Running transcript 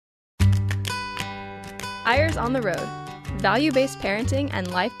Eyres on the Road, value-based parenting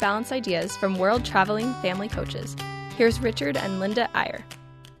and life balance ideas from world-traveling family coaches. Here's Richard and Linda Eyre.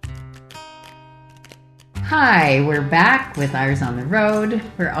 Hi, we're back with Eyres on the Road.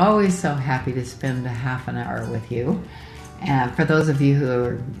 We're always so happy to spend a half an hour with you. And for those of you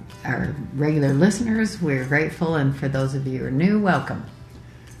who are regular listeners, we're grateful. And for those of you who are new, welcome.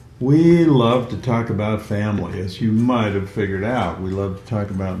 We love to talk about family, as you might have figured out. We love to talk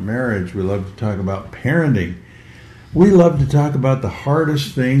about marriage. We love to talk about parenting. We love to talk about the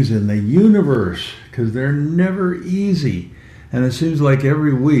hardest things in the universe because they're never easy. And it seems like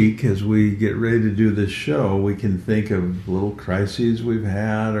every week as we get ready to do this show, we can think of little crises we've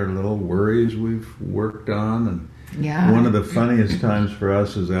had or little worries we've worked on. And one of the funniest times for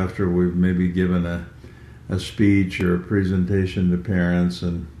us is after we've maybe given a speech or a presentation to parents,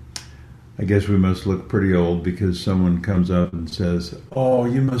 and I guess we must look pretty old because someone comes up and says, "Oh,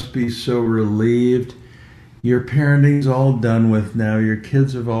 you must be so relieved. Your parenting's all done with now. Your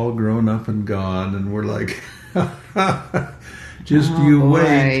kids have all grown up and gone." And we're like, just you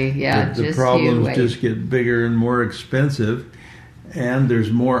wait. Yeah, the problems just get bigger and more expensive. And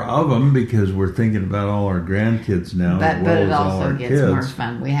there's more of them because we're thinking about all our grandkids now. But it also gets kids. more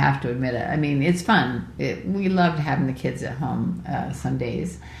fun. We have to admit it. I mean, it's fun. We loved having the kids at home some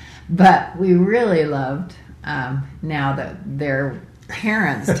days. But we really loved now that their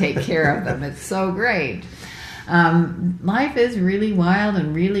parents take care of them. It's so great. Life is really wild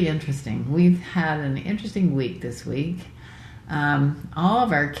and really interesting. We've had an interesting week this week. All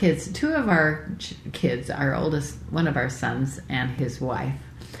of our kids, two of our kids, our oldest, one of our sons and his wife,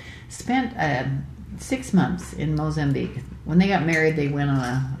 spent 6 months in Mozambique. When they got married, they went on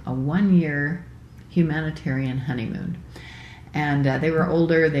a 1-year humanitarian honeymoon. And they were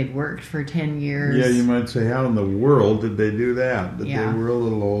older. They'd worked for 10 years. Yeah, you might say, how in the world did they do that? But they were a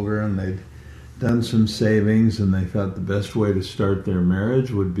little older, and they'd done some savings, and they thought the best way to start their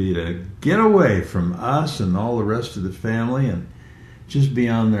marriage would be to get away from us and all the rest of the family and just be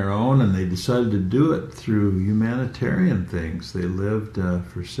on their own. And they decided to do it through humanitarian things. They lived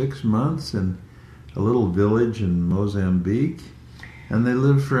for 6 months in a little village in Mozambique. And they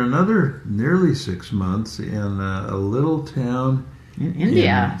lived for another nearly 6 months in a little town in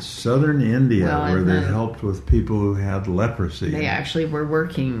India, in southern India, where they helped with people who had leprosy. They actually were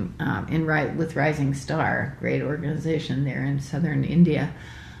working with Rising Star, great organization there in southern India,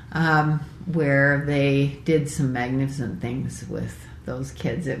 where they did some magnificent things with those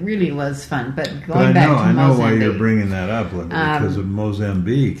kids. It really was fun. But going back to Mozambique, I know why you're bringing that up, Linda, because of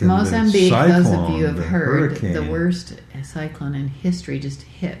Mozambique. And Mozambique, the cyclone, those of you have heard, hurricane. The worst cyclone in history just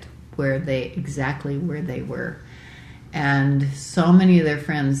hit exactly where they were. And so many of their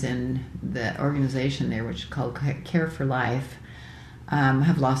friends in the organization there, which is called Care for Life,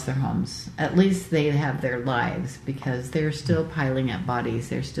 have lost their homes. At least they have their lives, because they're still piling up bodies.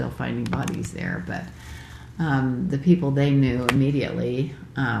 They're still finding bodies there. But the people they knew immediately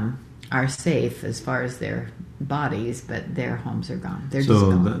are safe as far as their bodies, but their homes are gone. They're just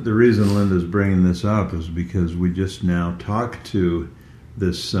gone. The reason Linda's bringing this up is because we just now talked to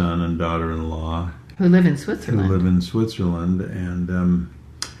this son and daughter-in-law who live in Switzerland. And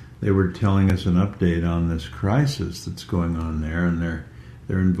they were telling us an update on this crisis that's going on there, and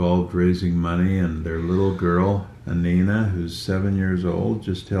they're involved raising money, and their little girl, Anina, who's 7 years old,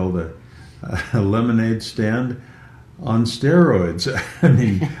 just held a lemonade stand on steroids. I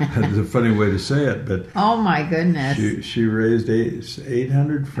mean, it's a funny way to say it, but oh my goodness, she raised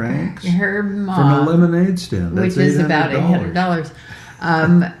 800 francs her mom, from a lemonade stand. That's which is about $800.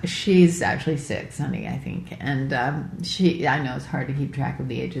 She's actually 6, honey, I think. And I know it's hard to keep track of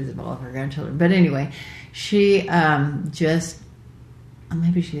the ages of all of her grandchildren. But anyway, she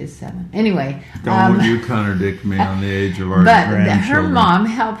maybe she is 7. Anyway. Don't you contradict me on the age of our grandchildren. But her mom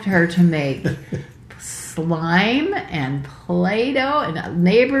helped her to make slime and Play-Doh, and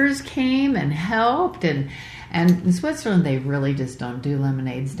neighbors came and helped. And in Switzerland, they really just don't do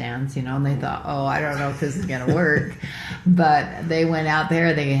lemonade stands, and they thought, I don't know if this is going to work. But they went out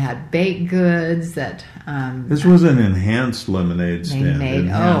there, they had baked goods that... this was an enhanced lemonade stand.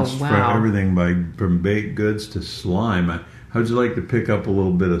 Wow. For everything from baked goods to slime. How'd you like to pick up a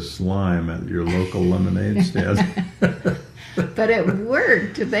little bit of slime at your local lemonade stand? But it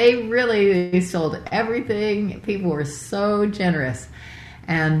worked. They sold everything. People were so generous.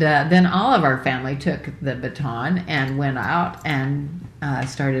 And then all of our family took the baton and went out and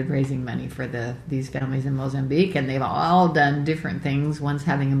started raising money for these families in Mozambique. And they've all done different things. One's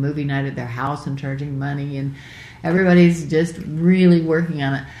having a movie night at their house and charging money. And everybody's just really working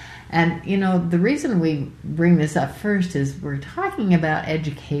on it. And, the reason we bring this up first is we're talking about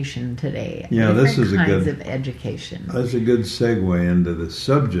education today. Yeah, this is kinds of education. That's a good segue into the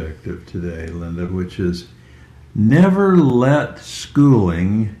subject of today, Linda, which is never let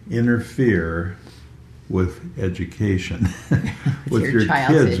schooling interfere with education, with your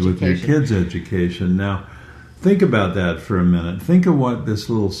kids' education. Now, think about that for a minute. Think of what this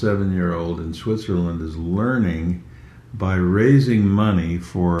little 7-year-old in Switzerland is learning by raising money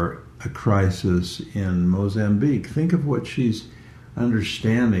for a crisis in Mozambique. Think of what she's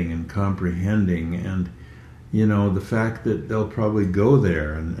understanding and comprehending, and the fact that they'll probably go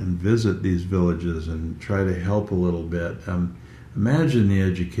there and visit these villages and try to help a little bit. Imagine the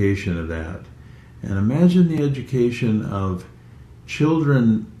education of that, and imagine the education of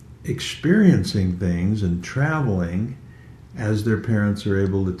children experiencing things and traveling as their parents are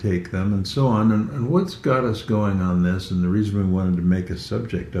able to take them, and so on. And what's got us going on this, and the reason we wanted to make a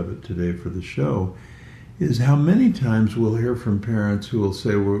subject of it today for the show, is how many times we'll hear from parents who will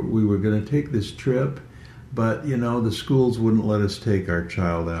say, we were going to take this trip, but, the schools wouldn't let us take our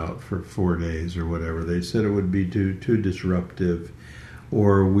child out for 4 days or whatever. They said it would be too disruptive,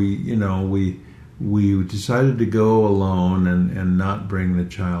 or we decided to go alone and not bring the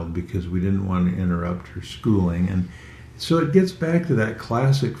child because we didn't want to interrupt her schooling. And so it gets back to that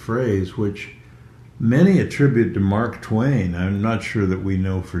classic phrase, which many attribute to Mark Twain. I'm not sure that we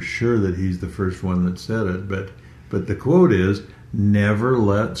know for sure that he's the first one that said it, but the quote is, never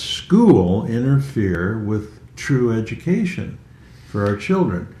let school interfere with true education for our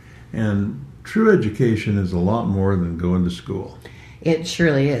children. And true education is a lot more than going to school. It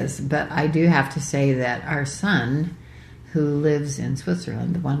surely is. But I do have to say that our son, who lives in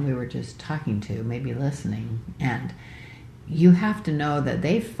Switzerland, the one we were just talking to, maybe listening, and you have to know that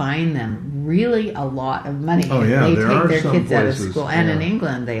they fine them really a lot of money. Oh, yeah, they there take are their some kids places, out of school. And in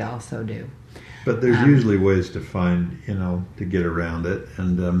England, they also do. But there's usually ways to find, to get around it.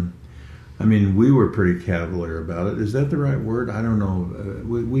 And, we were pretty cavalier about it. Is that the right word? I don't know.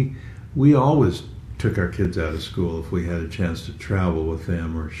 We always took our kids out of school if we had a chance to travel with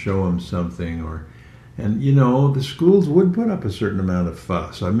them or show them something. And the schools would put up a certain amount of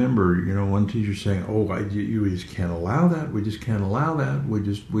fuss. I remember, one teacher saying, you just can't allow that. We just can't allow that.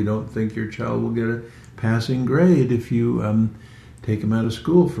 We don't think your child will get a passing grade if you take them out of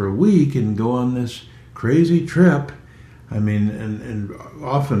school for a week and go on this crazy trip. And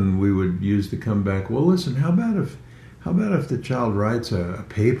often we would use the comeback, well, listen, how about if the child writes a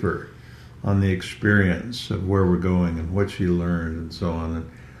paper on the experience of where we're going and what she learned and so on.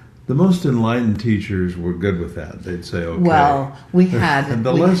 And the most enlightened teachers were good with that. They'd say, okay. Well, we had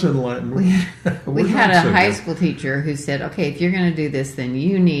we had a high school teacher who said, okay, if you're going to do this, then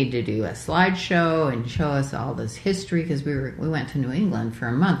you need to do a slideshow and show us all this history, because we went to New England for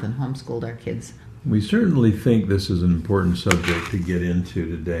a month and homeschooled our kids. We certainly think this is an important subject to get into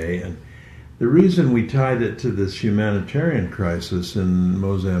today, and the reason we tied it to this humanitarian crisis in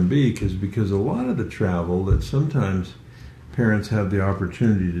Mozambique is because a lot of the travel that sometimes parents have the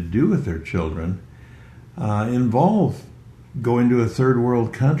opportunity to do with their children involve going to a third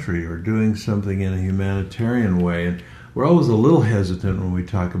world country or doing something in a humanitarian way. And we're always a little hesitant when we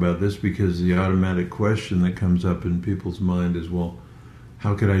talk about this, because the automatic question that comes up in people's mind is, well,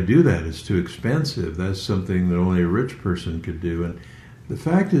 how could I do that? It's too expensive. That's something that only a rich person could do. And the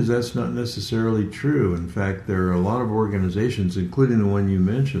fact is that's not necessarily true. In fact, there are a lot of organizations, including the one you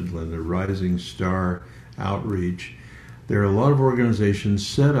mentioned, Linda, Rising Star Outreach. There are a lot of organizations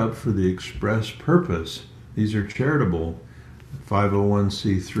set up for the express purpose. These are charitable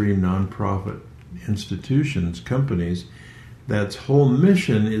 501c3 nonprofit institutions, companies, that's whole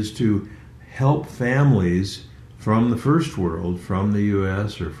mission is to help families from the first world, from the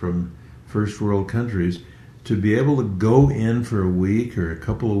U.S. or from first world countries, to be able to go in for a week or a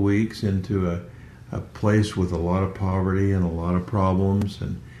couple of weeks into a place with a lot of poverty and a lot of problems,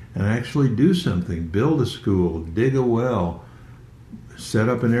 and actually do something, build a school, dig a well, set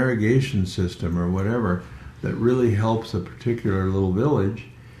up an irrigation system or whatever that really helps a particular little village.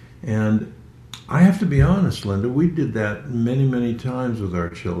 And I have to be honest, Linda, we did that many, many times with our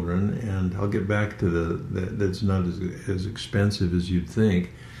children, and I'll get back to that's not as expensive as you'd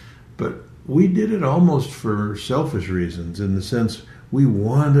think, but we did it almost for selfish reasons, in the sense we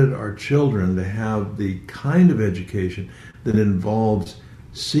wanted our children to have the kind of education that involves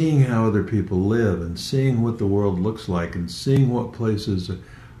seeing how other people live and seeing what the world looks like and seeing what places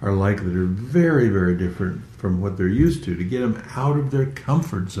are like that are very, very different from what they're used to get them out of their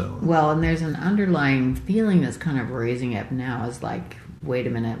comfort zone. Well, and there's an underlying feeling that's kind of raising up now, is like, wait a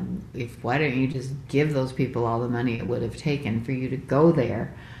minute, why don't you just give those people all the money it would have taken for you to go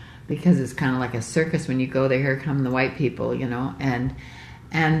there? because it's kind of like a circus when you go there. Here come the white people, and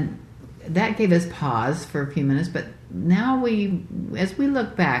that gave us pause for a few minutes. But now as we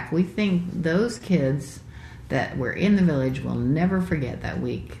look back, we think those kids that were in the village will never forget that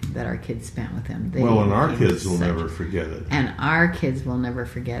week that our kids spent with them. And our kids will never forget it. And our kids will never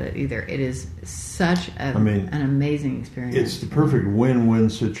forget it either. It is such an amazing experience. It's the perfect win-win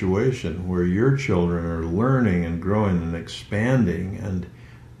situation where your children are learning and growing and expanding and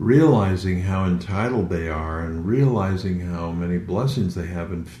realizing how entitled they are and realizing how many blessings they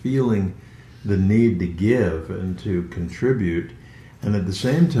have and feeling the need to give and to contribute. And at the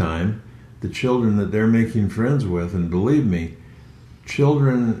same time, the children that they're making friends with, and believe me,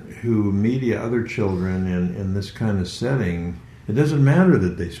 children who meet other children in this kind of setting, it doesn't matter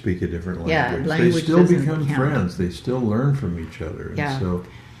that they speak a different language. They still become friends. They still learn from each other. Yeah.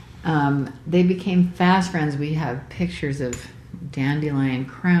 And so, they became fast friends. We have pictures of dandelion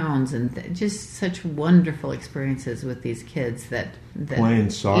crowns and just such wonderful experiences with these kids that playing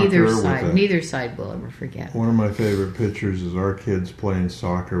soccer neither side will ever forget. One of my favorite pictures is our kids playing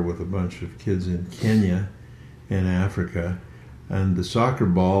soccer with a bunch of kids in Kenya, in Africa, and the soccer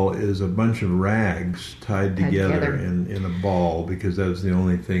ball is a bunch of rags tied together in a ball because that was the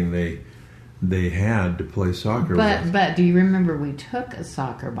only thing they had to play soccer with. But do you remember we took a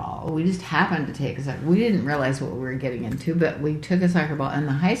soccer ball? We just happened to take a soccer. We didn't realize what we were getting into, but we took a soccer ball, and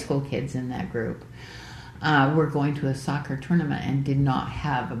the high school kids in that group were going to a soccer tournament and did not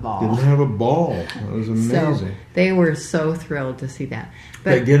have a ball. Didn't have a ball. It was amazing. So they were so thrilled to see that.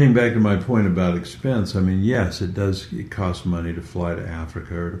 But getting back to my point about expense, I mean, yes, it cost money to fly to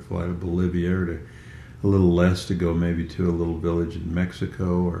Africa or to fly to Bolivia or to a little less to go maybe to a little village in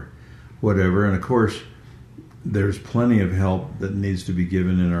Mexico or whatever. And of course, there's plenty of help that needs to be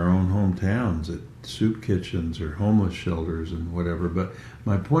given in our own hometowns at soup kitchens or homeless shelters and whatever. But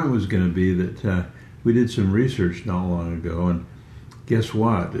my point was going to be that we did some research not long ago, and guess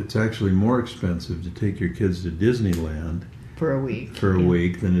what? It's actually more expensive to take your kids to Disneyland for a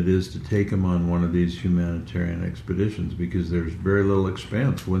week than it is to take them on one of these humanitarian expeditions, because there's very little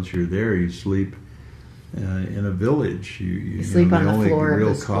expense. Once you're there, you sleep in a village. You sleep on the floor of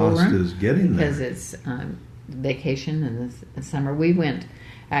the school room. The only real cost is getting there. Because it's vacation in the summer. We went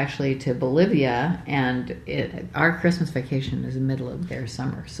actually to Bolivia, and our Christmas vacation is the middle of their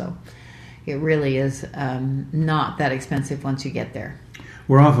summer, so it really is not that expensive once you get there.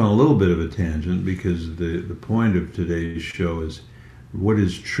 We're off on a little bit of a tangent because the point of today's show is what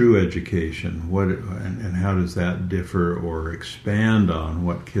is true education, and how does that differ or expand on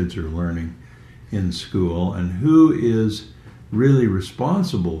what kids are learning in school, and who is really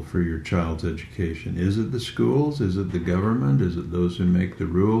responsible for your child's education? Is it the schools? Is it the government? Is it those who make the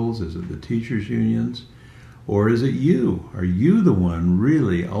rules? Is it the teachers' unions? Or is it you? Are you the one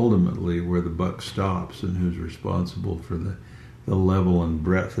really ultimately where the buck stops and who's responsible for the level and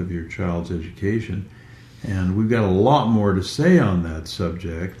breadth of your child's education? And we've got a lot more to say on that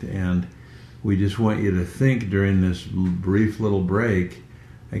subject, and we just want you to think during this brief little break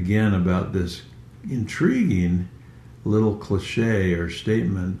again about this intriguing little cliche or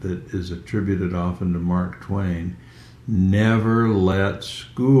statement that is attributed often to Mark Twain: never let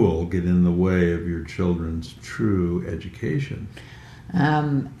school get in the way of your children's true education.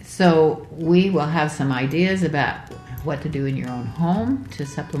 So we will have some ideas about what to do in your own home to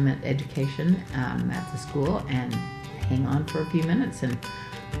supplement education at the school, and hang on for a few minutes and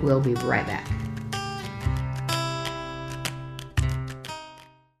we'll be right back.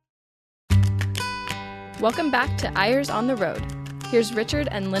 Welcome back to Eyres on the Road. Here's Richard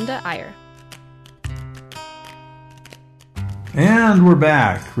and Linda Eyre. And we're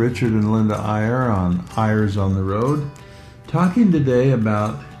back. Richard and Linda Eyre on Eyres on the Road, talking today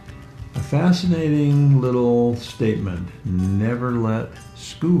about a fascinating little statement: never let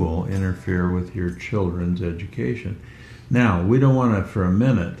school interfere with your children's education. Now, we don't want to for a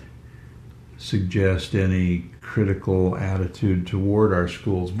minute suggest any critical attitude toward our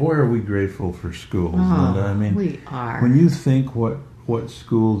schools. Boy, are we grateful for schools, Linda. I mean, we are. When you think what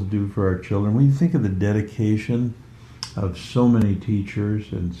schools do for our children, when you think of the dedication of so many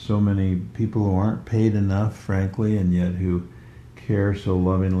teachers and so many people who aren't paid enough, frankly, and yet who care so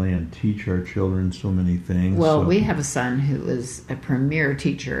lovingly and teach our children so many things. Well, we have a son who is a premier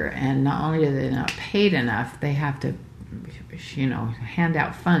teacher, and not only are they not paid enough, they have to, hand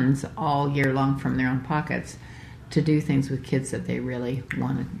out funds all year long from their own pockets to do things with kids that they really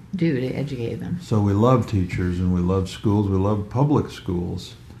want to do to educate them. So we love teachers and we love schools. We love public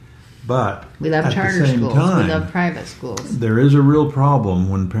schools. But we love at charter the same schools. time, We love private schools. there is a real problem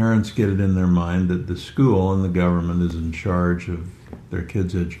when parents get it in their mind that the school and the government is in charge of their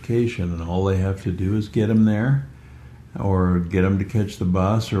kids' education, and all they have to do is get them there or get them to catch the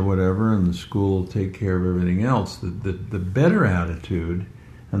bus or whatever, and the school will take care of everything else. The better attitude,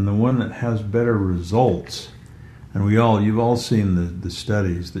 and the one that has better results, and you've all seen the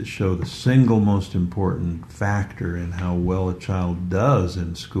studies that show the single most important factor in how well a child does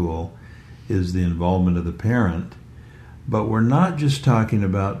in school is the involvement of the parent. But we're not just talking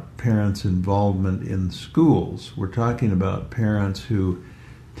about parents' involvement in schools. We're talking about parents who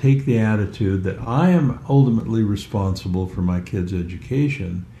take the attitude that I am ultimately responsible for my kids'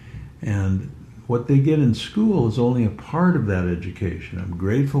 education, and what they get in school is only a part of that education. I'm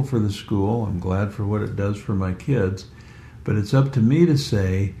grateful for the school. I'm glad for what it does for my kids. But it's up to me to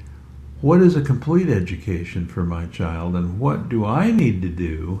say, what is a complete education for my child, and what do I need to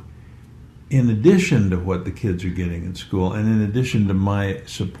do in addition to what the kids are getting in school, and in addition to my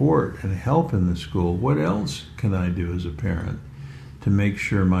support and help in the school? What else can I do as a parent to make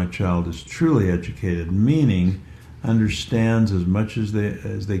sure my child is truly educated, meaning understands as much as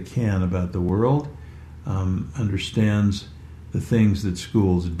they can about the world, understands the things that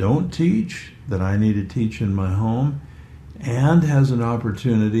schools don't teach, that I need to teach in my home, and has an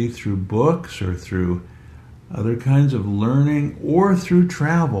opportunity through books or through other kinds of learning or through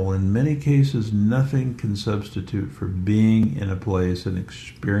travel. In many cases, nothing can substitute for being in a place and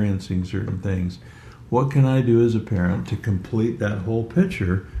experiencing certain things. What can I do as a parent to complete that whole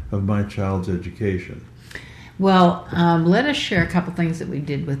picture of my child's education? Well, let us share a couple things that we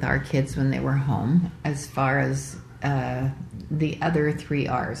did with our kids when they were home as far as the other 3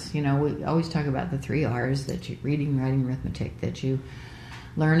 R's. You know, we always talk about the 3 R's, that you reading, writing, arithmetic, that you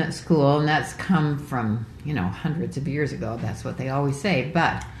learn at school, and that's come from, hundreds of years ago. That's what they always say.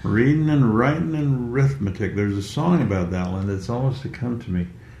 But reading and writing and arithmetic, there's a song about that one that's almost to come to me.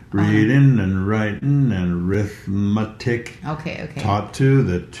 Reading and writing and arithmetic. Okay. Taught to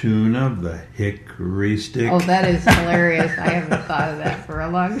the tune of the hickory stick. Oh, that is hilarious. I haven't thought of that for a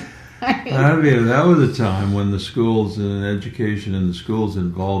long time. That was a time when the schools and education in the schools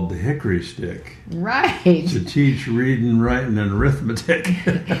involved the hickory stick. Right. To teach reading, writing, and arithmetic.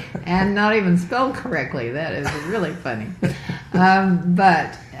 And not even spelled correctly. That is really funny.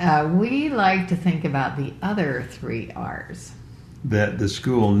 But we like to think about the other 3 R's. That the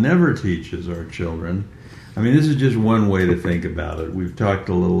school never teaches our children. I mean, this is just one way to think about it. We've talked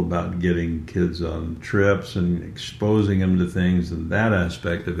a little about getting kids on trips and exposing them to things and that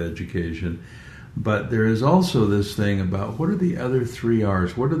aspect of education. But there is also this thing about what are the other 3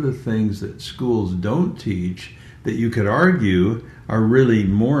 R's? What are the things that schools don't teach that you could argue are really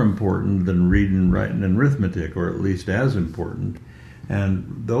more important than reading, writing, and arithmetic, or at least as important?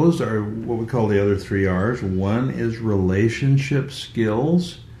 And those are what we call the other 3 R's. One is relationship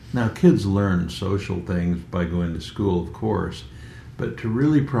skills. Now, kids learn social things by going to school, of course, but to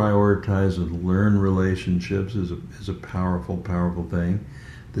really prioritize and learn relationships is a powerful, powerful thing.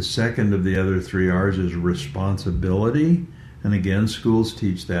 The second of the other 3 R's is responsibility. And again, schools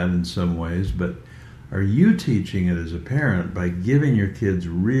teach that in some ways, but are you teaching it as a parent by giving your kids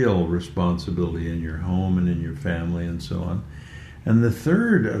real responsibility in your home and in your family and so on? And the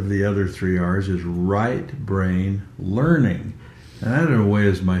third of the other 3 R's is right brain learning. And that, in a way,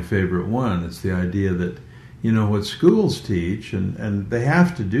 is my favorite one. It's the idea that, what schools teach, and they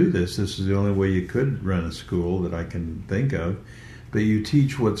have to do this. This is the only way you could run a school that I can think of. But you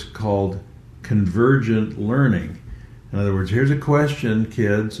teach what's called convergent learning. In other words, here's a question,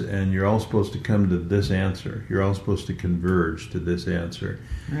 kids, and you're all supposed to come to this answer. You're all supposed to converge to this answer.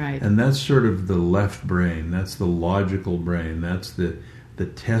 Right. And that's sort of the left brain. That's the logical brain. That's the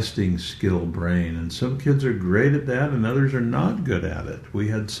testing skill brain. And some kids are great at that, and others are not good at it. We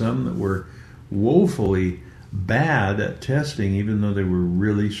had some that were woefully bad at testing, even though they were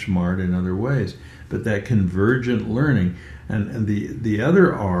really smart in other ways. But that convergent learning, and the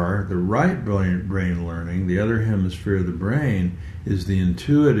other R, the right brain learning, the other hemisphere of the brain, is the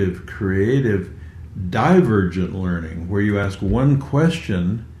intuitive, creative, divergent learning, where you ask one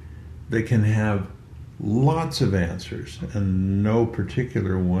question that can have lots of answers, and no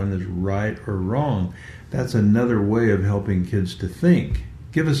particular one is right or wrong. That's another way of helping kids to think.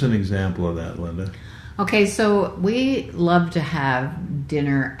 Give us an example of that, Linda. Okay, so we love to have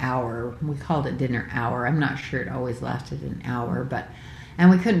dinner hour. We called it dinner hour. I'm not sure it always lasted an hour, but And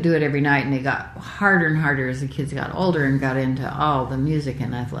we couldn't do it every night, and it got harder and harder as the kids got older and got into all the music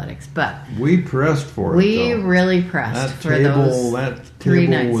and athletics. But we pressed for it. We really pressed for those that 3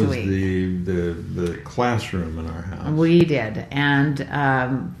 table nights a was week. the classroom in our house. We did. And,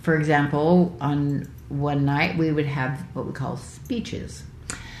 for example, on one night we would have what we call speeches.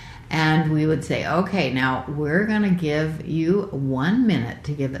 And we would say, okay, now we're going to give you 1 minute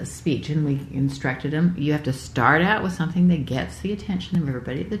to give a speech. And we instructed them, you have to start out with something that gets the attention of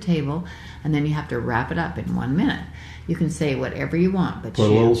everybody at the table, and then you have to wrap it up in 1 minute. You can say whatever you want, but put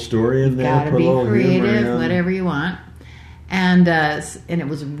a little story in there, got to put be a little humor creative, in. whatever you want. And it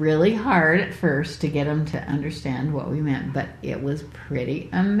was really hard at first to get them to understand what we meant, but it was pretty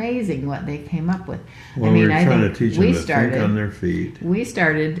amazing what they came up with. Well, we were trying to teach them to think on their feet. We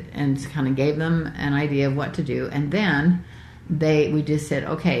started and kind of gave them an idea of what to do, and then we just said,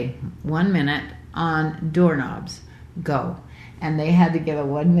 okay, 1 minute on doorknobs, go. And they had to give a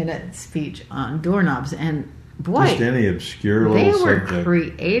 1 minute speech on doorknobs, and boy, just any obscure little they were subject.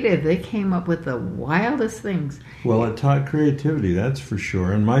 creative. They came up with the wildest things. Well, it taught creativity, that's for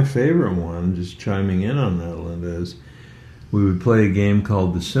sure. And my favorite one, just chiming in on that, Linda, is we would play a game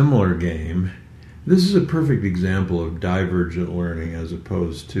called the Similar Game. This is a perfect example of divergent learning as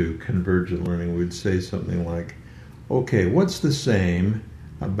opposed to convergent learning. We'd say something like, okay, what's the same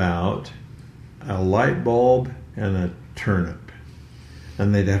about a light bulb and a turnip?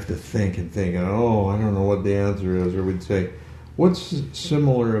 And they'd have to think, and oh, I don't know what the answer is. Or we'd say, what's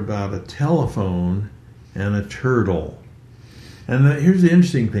similar about a telephone and a turtle? And here's the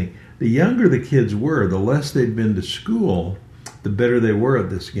interesting thing. The younger the kids were, the less they'd been to school, the better they were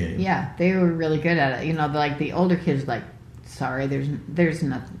at this game. Yeah, they were really good at it. You know, like the older kids, like, sorry, there's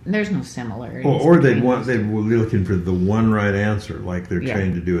no similarities. Or they were looking for the one right answer, like they're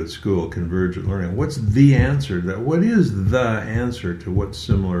trained to do at school, convergent learning. What's the answer? What is the answer to what's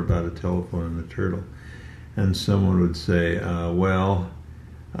similar about a telephone and a turtle? And someone would say,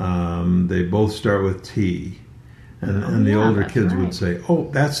 they both start with T. And the older kids would say,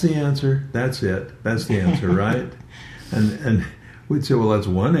 oh, that's the answer. That's it. That's the answer, right? And we'd say, well, that's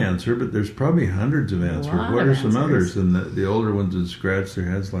one answer, but there's probably hundreds of answers. What are some others? And the older ones would scratch their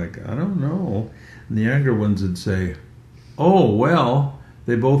heads like, I don't know. And the younger ones would say, oh, well,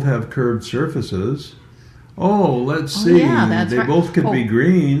 they both have curved surfaces. Oh, let's see. Yeah, that's they both could be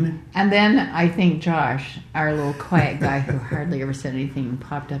green. And then I think Josh, our little quiet guy who hardly ever said anything,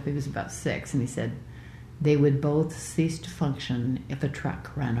 popped up. He was about 6, and he said, they would both cease to function if a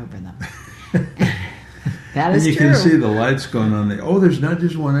truck ran over them. That is true. And you true. can see the lights going on. There's not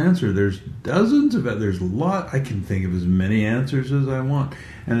just one answer. There's dozens of it. There's a lot. I can think of as many answers as I want.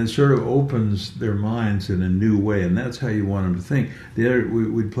 And it sort of opens their minds in a new way. And that's how you want them to think.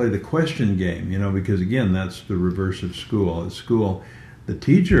 We'd play the question game, because, again, that's the reverse of school. At school, the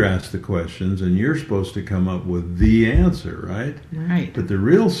teacher asks the questions, and you're supposed to come up with the answer, right? Right. But the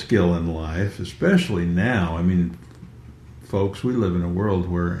real skill in life, especially now, folks, we live in a world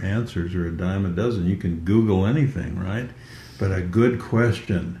where answers are a dime a dozen. You can Google anything, right? But a good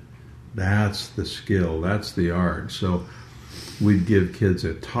question, that's the skill, that's the art. So we'd give kids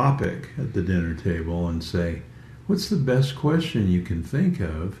a topic at the dinner table and say, what's the best question you can think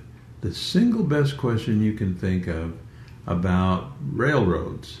of, the single best question you can think of about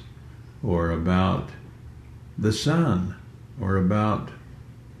railroads, or about the sun, or about,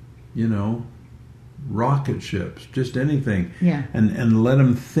 rocket ships, just anything. Yeah. And let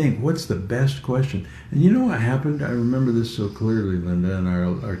them think, what's the best question? And you know what happened? I remember this so clearly, Linda, and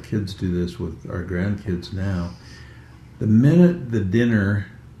our kids do this with our grandkids now. The minute the dinner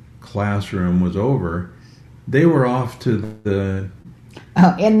classroom was over, they were off to the...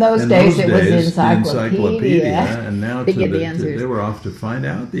 Oh, in those days it was encyclopedia. And now to get the answers. they were off to find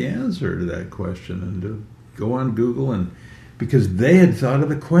out the answer to that question and to go on Google, and because they had thought of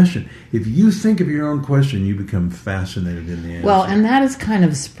the question. If you think of your own question, you become fascinated in the answer. Well, and that is kind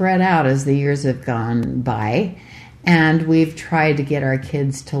of spread out as the years have gone by. And we've tried to get our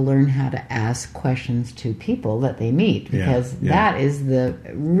kids to learn how to ask questions to people that they meet, because that is the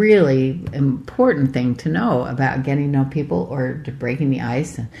really important thing to know about getting to know people or to breaking the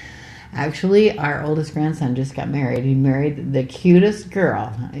ice. Actually, our oldest grandson just got married. He married the cutest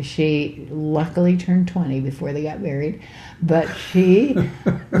girl. She luckily turned 20 before they got married, but she's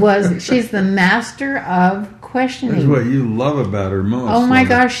the master of questioning. That's what you love about her most. Oh my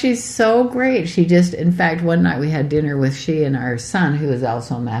gosh, she's so great. She just, in fact, one night we had dinner with she and our son, who is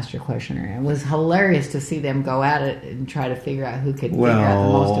also a master questioner. It was hilarious to see them go at it and try to figure out who could figure out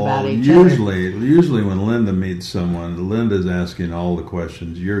the most about each other. Usually when Linda meets someone, Linda's asking all the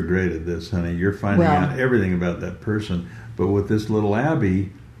questions. You're great at this, honey. You're finding out everything about that person. But with this little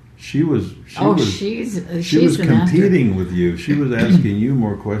Abby, she was she's competing with you. She was asking you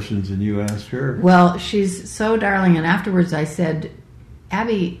more questions than you asked her. Well, she's so darling. And afterwards I said,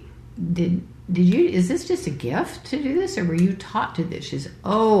 Abby, did you, is this just a gift to do this, or were you taught to do this? She said,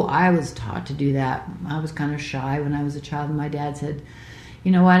 oh, I was taught to do that. I was kind of shy when I was a child, and my dad said,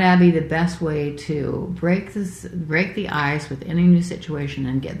 you know what, Abby, the best way to break the ice with any new situation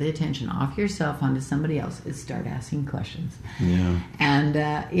and get the attention off yourself onto somebody else is start asking questions. Yeah. And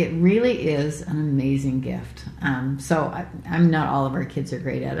it really is an amazing gift. So I'm not all of our kids are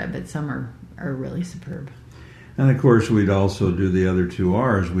great at it, but some are really superb. And of course, we'd also do the other 2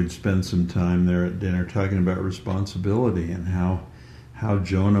 R's. We'd spend some time there at dinner talking about responsibility and how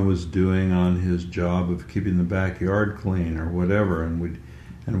Jonah was doing on his job of keeping the backyard clean or whatever, and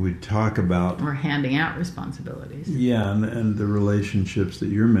we'd talk about... Or handing out responsibilities. Yeah, and the relationships that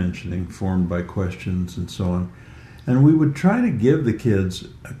you're mentioning formed by questions and so on. And we would try to give the kids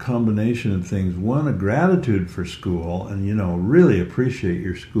a combination of things. One, a gratitude for school, and, really appreciate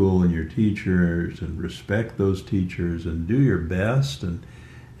your school and your teachers and respect those teachers and do your best and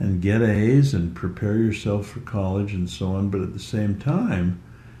get A's and prepare yourself for college and so on. But at the same time,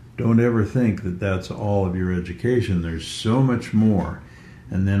 don't ever think that that's all of your education. There's so much more.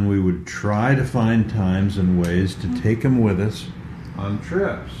 And then we would try to find times and ways to take them with us on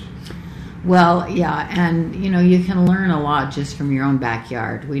trips. Well, yeah, and you can learn a lot just from your own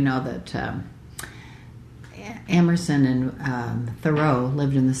backyard. We know that Emerson and Thoreau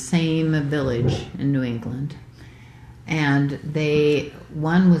lived in the same village in New England, and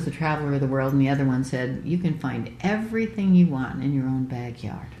one was the traveler of the world, and the other one said, you can find everything you want in your own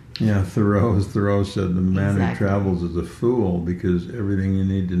backyard. Yeah, Thoreau said, the man who travels is a fool because everything you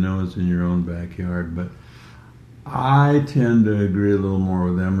need to know is in your own backyard. But I tend to agree a little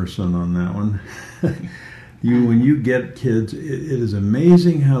more with Emerson on that one. When you get kids, it is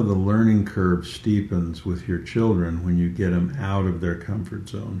amazing how the learning curve steepens with your children when you get them out of their comfort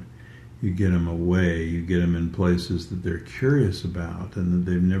zone. You get them away, you get them in places that they're curious about and that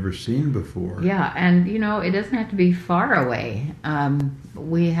they've never seen before. Yeah, and it doesn't have to be far away.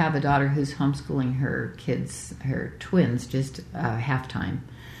 We have a daughter who's homeschooling her kids, her twins, just half-time.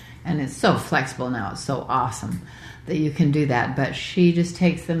 And it's so flexible now, it's so awesome that you can do that. But she just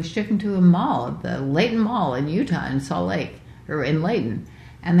takes them, she took them to a mall, the Layton Mall in Utah, in Salt Lake, or in Layton.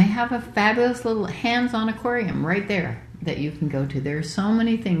 And they have a fabulous little hands-on aquarium right there that you can go to. There are so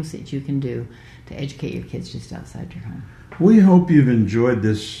many things that you can do to educate your kids just outside your home. We hope you've enjoyed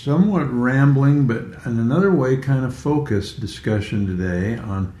this somewhat rambling, but in another way kind of focused discussion today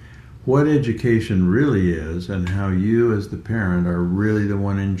on what education really is and how you as the parent are really the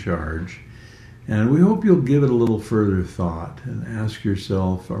one in charge. And we hope you'll give it a little further thought and ask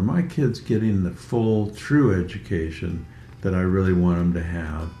yourself, are my kids getting the full, true education that I really want them to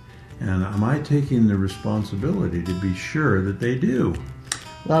have? And am I taking the responsibility to be sure that they do?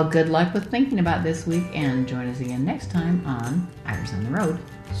 Well, good luck with thinking about this week, and join us again next time on Irish on the Road.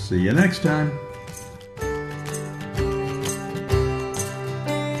 See you next time.